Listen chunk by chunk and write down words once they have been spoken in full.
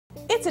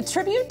It's a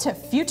tribute to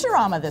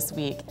Futurama this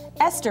week.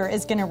 Esther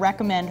is going to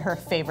recommend her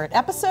favorite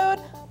episode.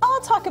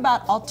 I'll talk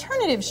about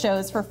alternative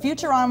shows for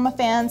Futurama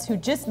fans who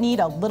just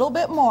need a little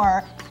bit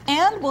more.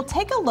 And we'll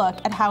take a look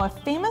at how a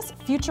famous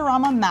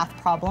Futurama math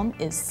problem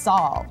is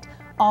solved.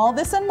 All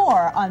this and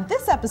more on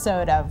this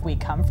episode of We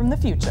Come From the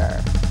Future.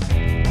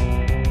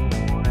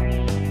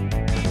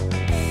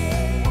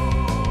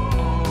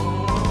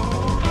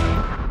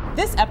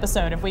 This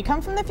episode of We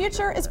Come From the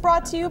Future is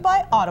brought to you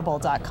by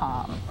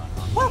Audible.com.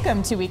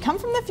 Welcome to We Come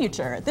From the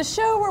Future, the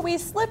show where we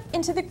slip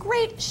into the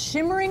great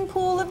shimmering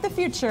pool of the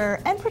future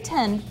and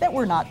pretend that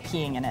we're not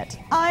peeing in it.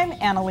 I'm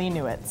Annalee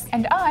Newitz.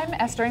 And I'm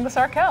Esther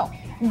Inglis-Arkell.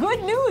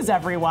 Good news,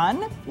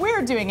 everyone!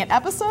 We're doing an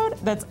episode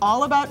that's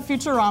all about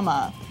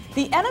Futurama.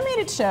 The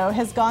animated show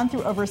has gone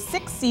through over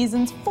 6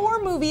 seasons,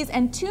 4 movies,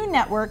 and 2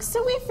 networks,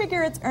 so we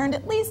figure it's earned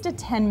at least a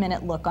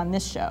 10-minute look on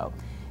this show.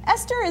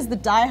 Esther is the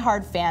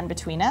die-hard fan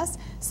between us,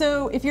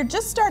 so if you're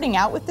just starting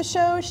out with the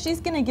show,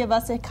 she's going to give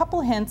us a couple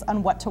hints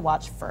on what to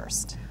watch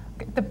first.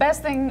 The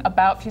best thing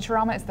about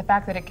Futurama is the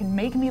fact that it can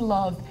make me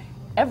love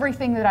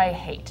everything that I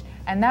hate,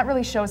 and that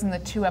really shows in the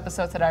 2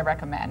 episodes that I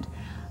recommend.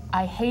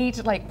 I hate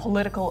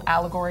political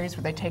allegories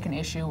where they take an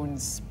issue and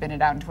spin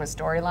it out into a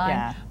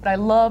storyline, but I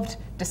loved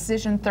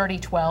Decision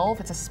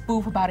 3012. It's a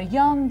spoof about a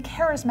young,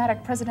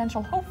 charismatic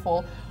presidential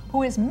hopeful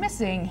who is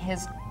missing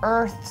his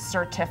Earth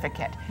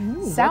certificate.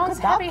 Ooh, sounds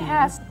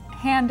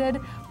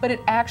heavy-handed, but it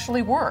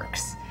actually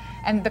works.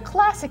 And the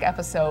classic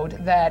episode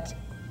that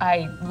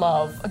I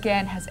love,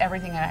 again, has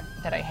everything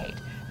that I hate.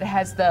 It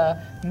has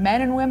the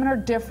men and women are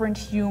different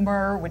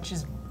humor, which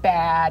is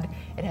bad.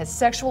 It has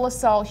sexual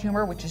assault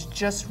humor, which is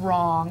just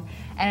wrong.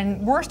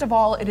 And worst of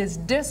all, it is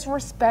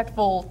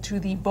disrespectful to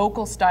the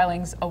vocal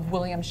stylings of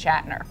William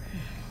Shatner.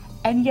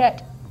 And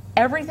yet,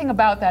 everything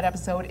about that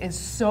episode is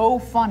so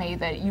funny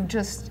that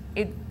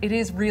it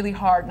is really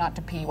hard not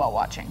to pee while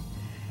watching.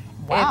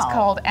 Wow. It's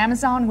called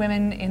Amazon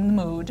Women in the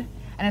Mood,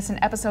 and it's an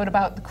episode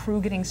about the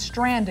crew getting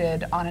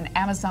stranded on an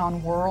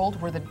Amazon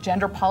world where the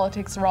gender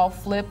politics are all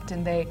flipped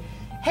and they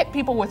hit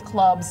people with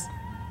clubs.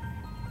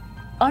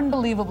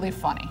 Unbelievably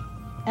funny.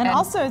 And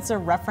also it's a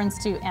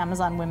reference to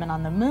Amazon Women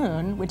on the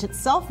Moon, which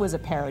itself was a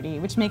parody,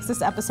 which makes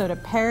this episode a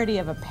parody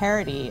of a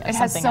parody of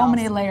something else. It has so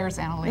many layers,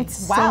 Annalee.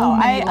 It's wow.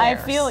 I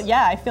feel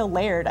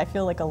layered. I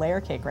feel like a layer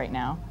cake right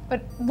now.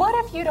 But what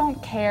if you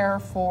don't care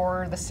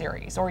for the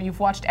series, or you've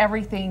watched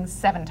everything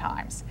 7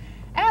 times?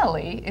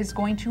 Annalee is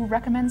going to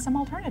recommend some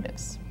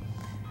alternatives.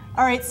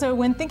 All right, so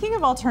when thinking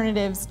of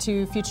alternatives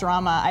to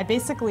Futurama, I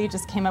basically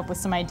just came up with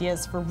some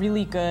ideas for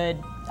really good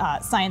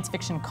science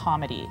fiction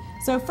comedy.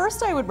 So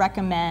first I would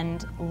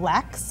recommend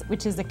Lex,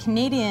 which is a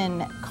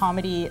Canadian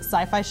comedy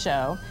sci-fi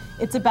show.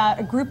 It's about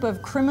a group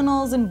of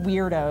criminals and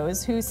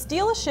weirdos who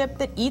steal a ship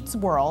that eats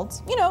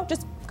worlds,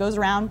 just goes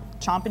around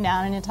chomping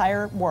down an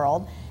entire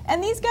world.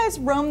 And these guys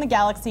roam the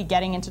galaxy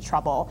getting into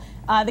trouble.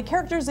 The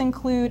characters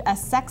include a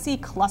sexy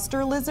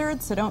cluster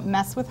lizard, so don't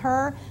mess with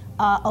her,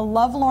 a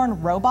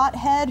lovelorn robot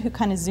head who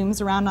kind of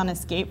zooms around on a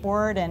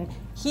skateboard, and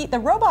the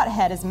robot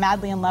head is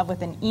madly in love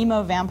with an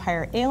emo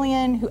vampire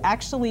alien who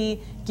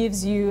actually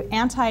gives you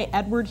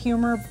anti-Edward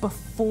humor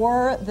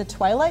before the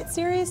Twilight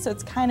series, so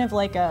it's kind of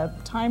like a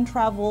time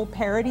travel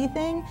parody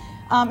thing.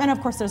 And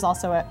of course there's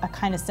also a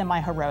kind of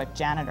semi-heroic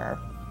janitor.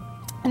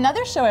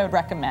 Another show I would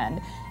recommend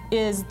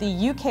is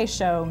the UK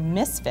show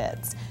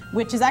Misfits,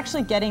 which is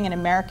actually getting an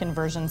American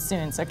version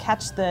soon. So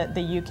catch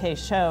the UK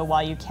show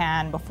while you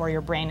can before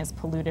your brain is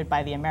polluted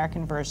by the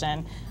American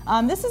version.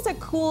 This is a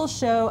cool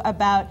show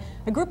about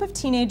a group of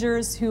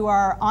teenagers who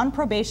are on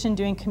probation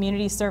doing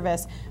community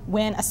service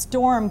when a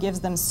storm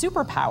gives them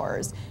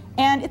superpowers.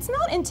 And it's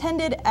not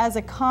intended as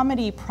a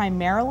comedy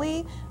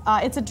primarily.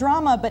 It's a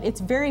drama, but it's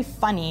very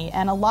funny,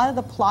 and a lot of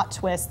the plot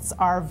twists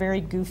are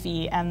very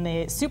goofy, and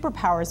the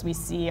superpowers we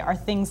see are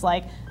things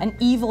like an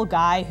evil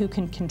guy who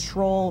can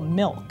control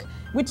milk,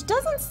 which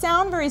doesn't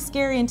sound very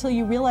scary until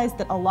you realize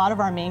that a lot of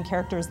our main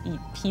characters eat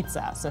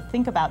pizza, so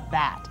think about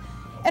that.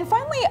 And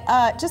finally,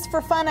 just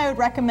for fun, I would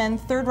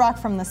recommend Third Rock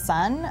from the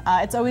Sun.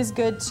 It's always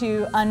good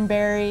to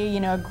unbury,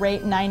 a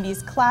great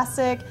 90s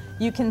classic.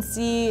 You can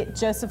see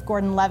Joseph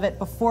Gordon-Levitt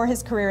before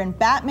his career in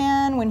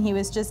Batman, when he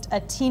was just a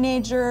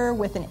teenager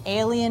with an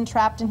alien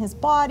trapped in his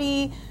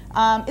body.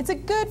 It's a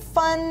good,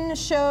 fun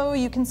show.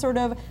 You can sort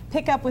of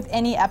pick up with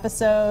any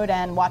episode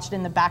and watch it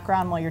in the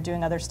background while you're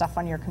doing other stuff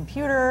on your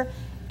computer.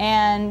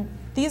 And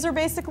these are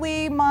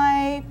basically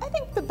I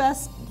think the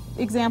best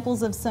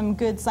examples of some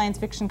good science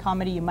fiction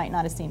comedy you might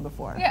not have seen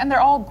before. Yeah, and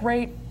they're all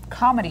great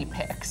comedy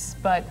picks,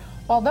 but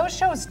while those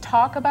shows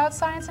talk about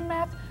science and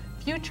math,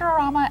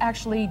 Futurama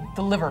actually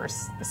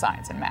delivers the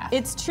science and math.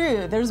 It's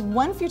true. There's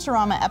one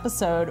Futurama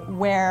episode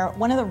where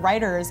one of the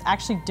writers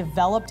actually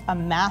developed a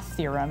math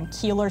theorem,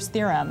 Keeler's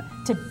theorem,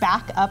 to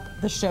back up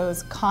the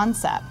show's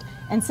concept.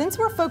 And since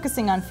we're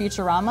focusing on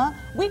Futurama,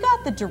 we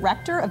got the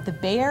director of the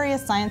Bay Area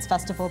Science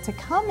Festival to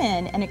come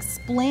in and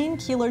explain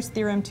Keeler's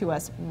theorem to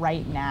us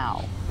right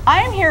now.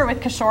 I am here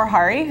with Kishore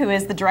Hari, who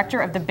is the director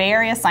of the Bay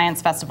Area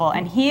Science Festival,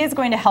 and he is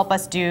going to help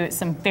us do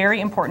some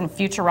very important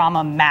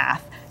Futurama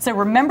math. So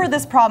remember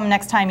this problem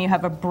next time you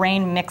have a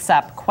brain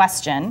mix-up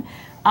question.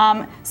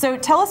 So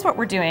tell us what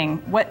we're doing.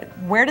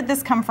 Where did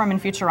this come from in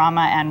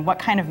Futurama, and what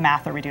kind of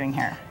math are we doing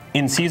here?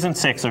 In season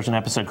 6, there's an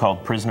episode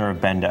called Prisoner of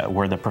Benda,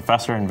 where the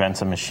professor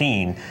invents a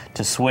machine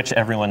to switch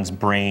everyone's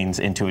brains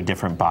into a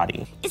different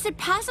body. Is it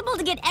possible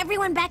to get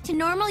everyone back to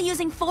normal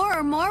using 4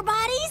 or more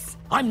bodies?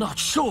 I'm not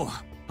sure.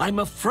 I'm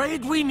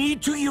afraid we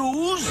need to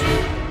use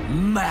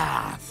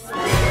math.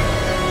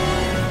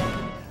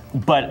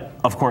 But,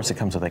 of course, it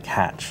comes with a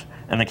catch.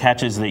 And the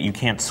catch is that you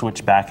can't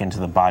switch back into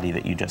the body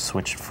that you just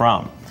switched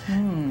from.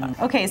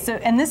 Okay, so,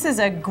 and this is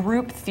a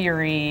group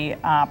theory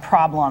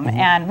problem,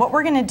 and what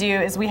we're gonna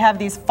do is we have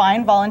these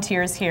fine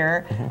volunteers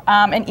here,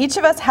 and each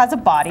of us has a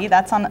body,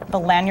 that's on the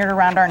lanyard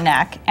around our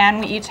neck, and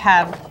we each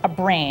have a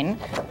brain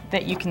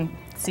that you can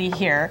see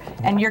here,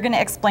 and you're gonna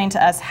explain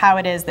to us how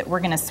it is that we're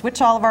gonna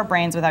switch all of our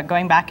brains without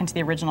going back into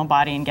the original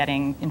body and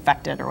getting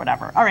infected or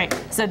whatever. All right,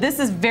 so this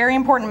is very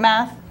important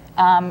math.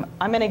 I'm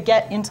gonna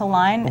get into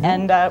line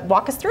and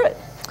walk us through it.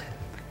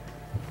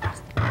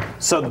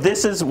 So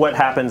this is what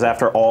happens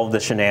after all of the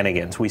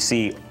shenanigans. We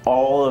see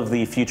all of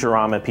the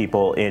Futurama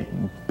people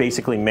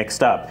basically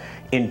mixed up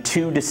in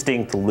 2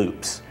 distinct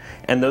loops.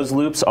 And those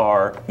loops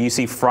are, you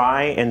see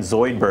Fry and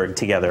Zoidberg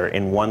together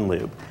in one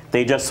loop.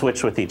 They just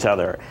switch with each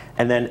other.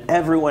 And then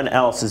everyone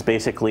else is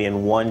basically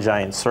in one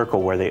giant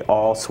circle where they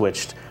all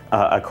switched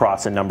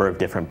across a number of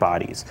different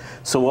bodies.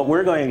 So what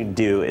we're going to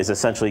do is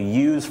essentially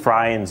use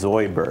Fry and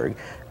Zoidberg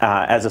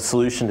as a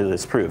solution to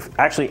this proof.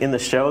 Actually, in the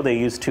show, they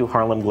used 2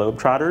 Harlem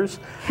Globetrotters,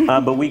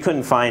 but we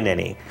couldn't find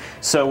any.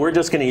 So we're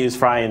just going to use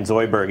Fry and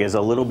Zoidberg as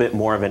a little bit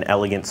more of an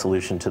elegant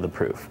solution to the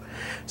proof.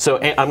 So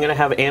I'm going to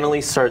have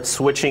Annalise start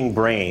switching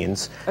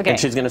brains, and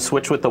she's going to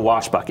switch with the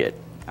wash bucket.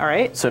 All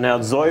right. So now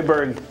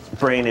Zoidberg's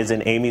brain is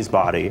in Amy's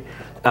body,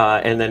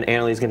 and then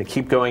Annalise is going to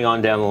keep going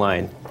on down the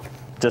line,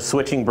 just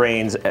switching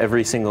brains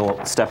every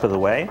single step of the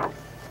way.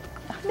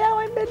 Now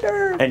I'm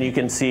bitter. And you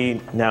can see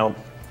now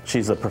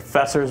she's the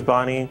professor's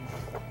body,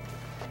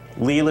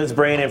 Leela's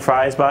brain and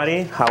Fry's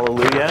body.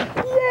 Hallelujah.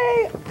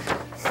 Yay!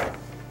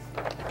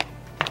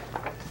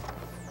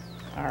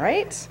 All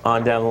right.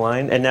 On down the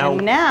line, and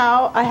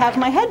now I have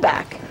my head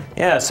back.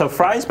 Yeah, so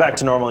Fry's back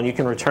to normal and you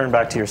can return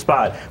back to your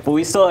spot. But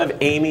we still have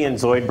Amy and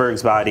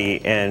Zoidberg's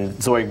body and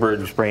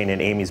Zoidberg's brain in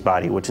Amy's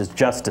body, which is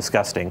just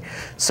disgusting.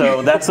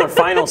 So that's their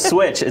final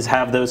switch, is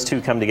have those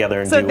 2 come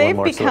together and do one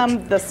more switch. So they've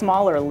become the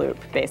smaller loop,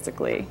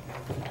 basically.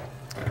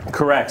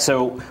 Correct.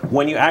 So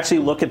when you actually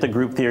look at the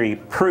group theory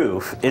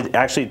proof, it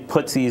actually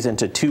puts these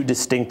into 2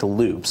 distinct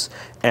loops,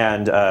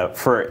 and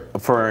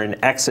for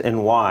an X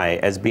and Y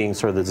as being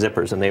sort of the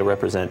zippers, and they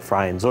represent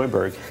Fry and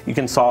Zoidberg, you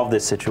can solve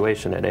this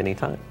situation at any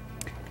time.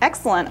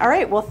 Excellent. All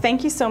right. Well,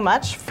 thank you so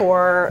much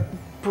for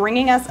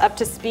bringing us up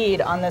to speed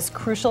on this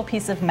crucial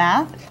piece of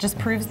math. It just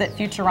proves that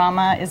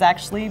Futurama is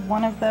actually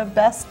one of the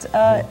best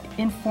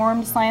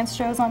informed science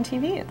shows on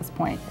TV at this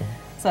point.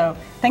 So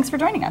thanks for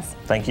joining us.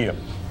 Thank you.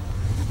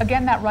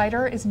 Again, that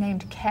writer is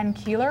named Ken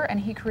Keeler, and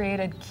he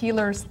created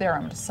Keeler's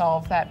Theorem to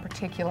solve that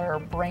particular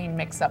brain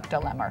mix-up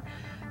dilemma.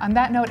 On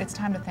that note, it's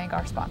time to thank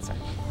our sponsor.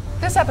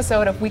 This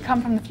episode of We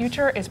Come From the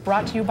Future is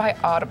brought to you by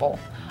Audible.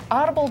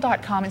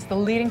 Audible.com is the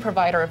leading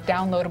provider of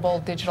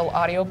downloadable digital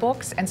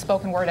audiobooks and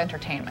spoken word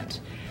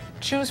entertainment.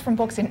 Choose from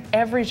books in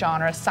every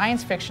genre: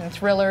 science fiction,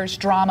 thrillers,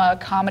 drama,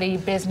 comedy,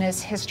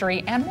 business,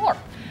 history, and more.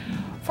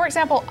 For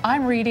example,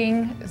 I'm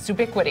reading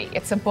Zubiquity.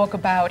 It's a book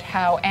about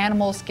how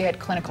animals get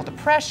clinical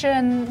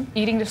depression,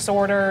 eating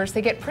disorders.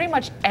 They get pretty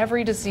much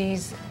every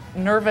disease,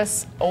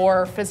 nervous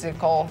or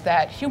physical,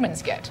 that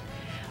humans get.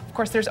 Of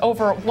course, there's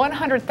over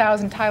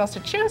 100,000 titles to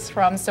choose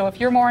from, so if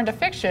you're more into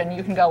fiction,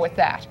 you can go with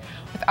that.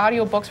 With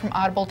audiobooks from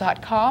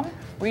audible.com,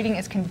 reading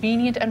is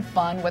convenient and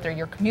fun whether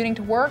you're commuting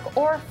to work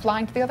or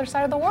flying to the other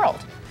side of the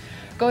world.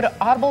 Go to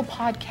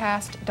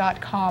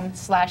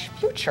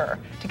audiblepodcast.com/future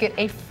to get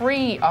a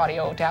free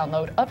audio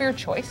download of your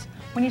choice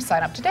when you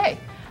sign up today.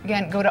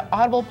 Again, go to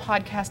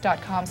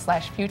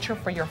audiblepodcast.com/future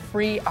for your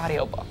free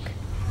audiobook.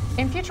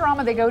 In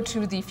Futurama, they go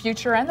to the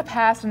future and the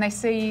past, and they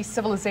see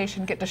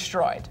civilization get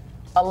destroyed.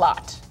 A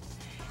lot.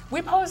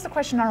 We posed the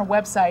question on our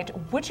website,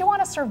 would you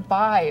want to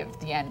survive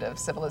the end of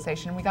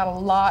civilization? We got a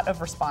lot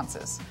of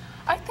responses.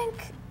 I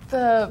think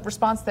the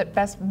response that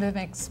best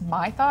mimics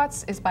my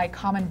thoughts is by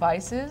Common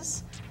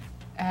Vices.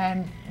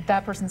 And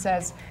that person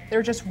says, there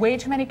are just way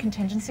too many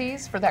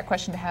contingencies for that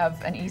question to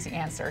have an easy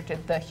answer.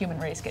 Did the human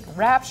race get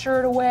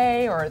raptured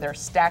away, or are there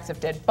stacks of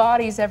dead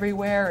bodies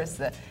everywhere? Is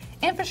the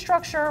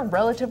infrastructure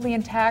relatively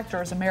intact,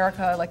 or is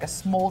America like a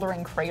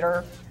smoldering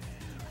crater?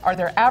 Are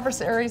there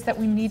adversaries that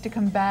we need to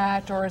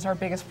combat, or is our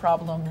biggest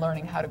problem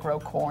learning how to grow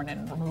corn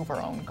and remove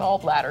our own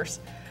gallbladders?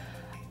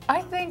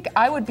 I think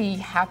I would be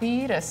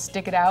happy to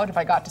stick it out if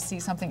I got to see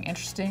something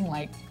interesting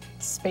like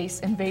space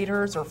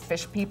invaders or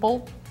fish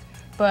people.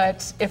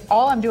 But if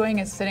all I'm doing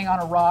is sitting on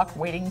a rock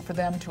waiting for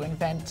them to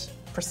invent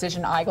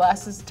precision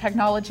eyeglasses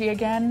technology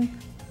again,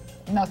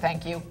 no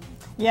thank you.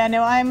 Yeah,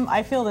 no,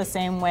 I feel the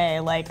same way.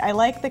 Like, I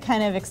like the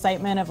kind of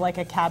excitement of like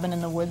a cabin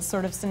in the woods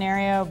sort of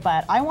scenario,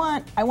 but I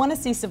want to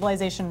see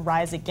civilization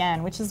rise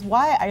again, which is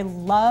why I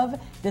love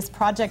this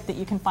project that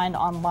you can find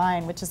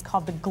online, which is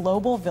called the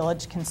Global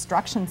Village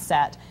Construction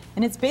Set.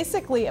 And it's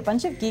basically a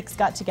bunch of geeks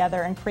got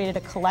together and created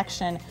a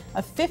collection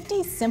of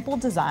 50 simple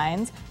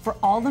designs for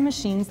all the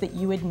machines that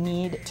you would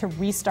need to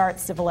restart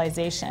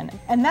civilization.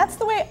 And that's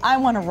the way I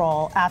want to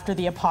roll after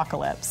the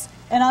apocalypse.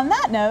 And on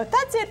that note,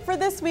 that's it for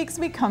this week's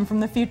We Come From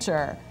the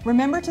Future.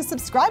 Remember to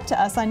subscribe to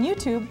us on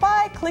YouTube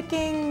by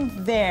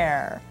clicking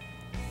there.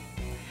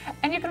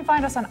 And you can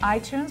find us on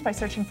iTunes by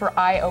searching for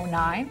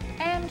IO9,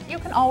 and you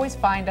can always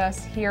find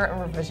us here at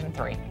Revision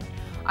 3.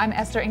 I'm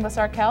Esther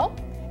Inglis-Arkell.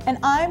 And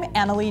I'm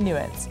Annalee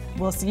Newitz.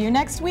 We'll see you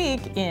next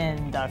week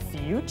in the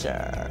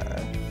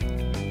future.